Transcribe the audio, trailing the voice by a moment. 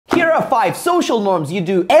here are 5 social norms you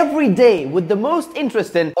do every day with the most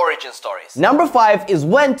interesting origin stories. Number 5 is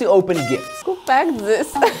when to open gifts. Who packed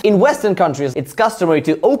this? In Western countries, it's customary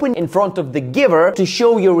to open in front of the giver to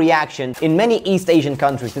show your reaction. In many East Asian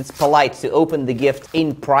countries, it's polite to open the gift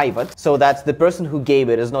in private so that the person who gave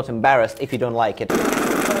it is not embarrassed if you don't like it.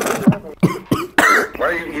 Why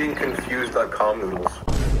are you eating Confused.com noodles?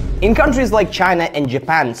 In countries like China and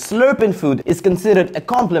Japan, slurping food is considered a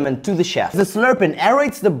compliment to the chef. The slurping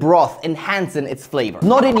aerates the broth, enhancing its flavor.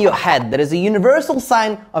 Nodding your head, that is a universal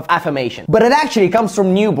sign of affirmation. But it actually comes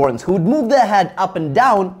from newborns who would move their head up and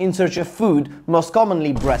down in search of food, most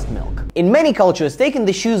commonly breast milk. In many cultures, taking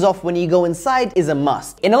the shoes off when you go inside is a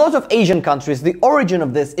must. In a lot of Asian countries, the origin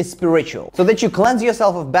of this is spiritual, so that you cleanse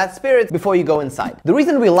yourself of bad spirits before you go inside. The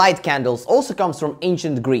reason we light candles also comes from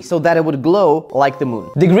ancient Greece, so that it would glow like the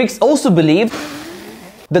moon. The Greeks also believed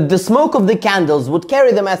that the smoke of the candles would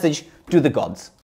carry the message to the gods.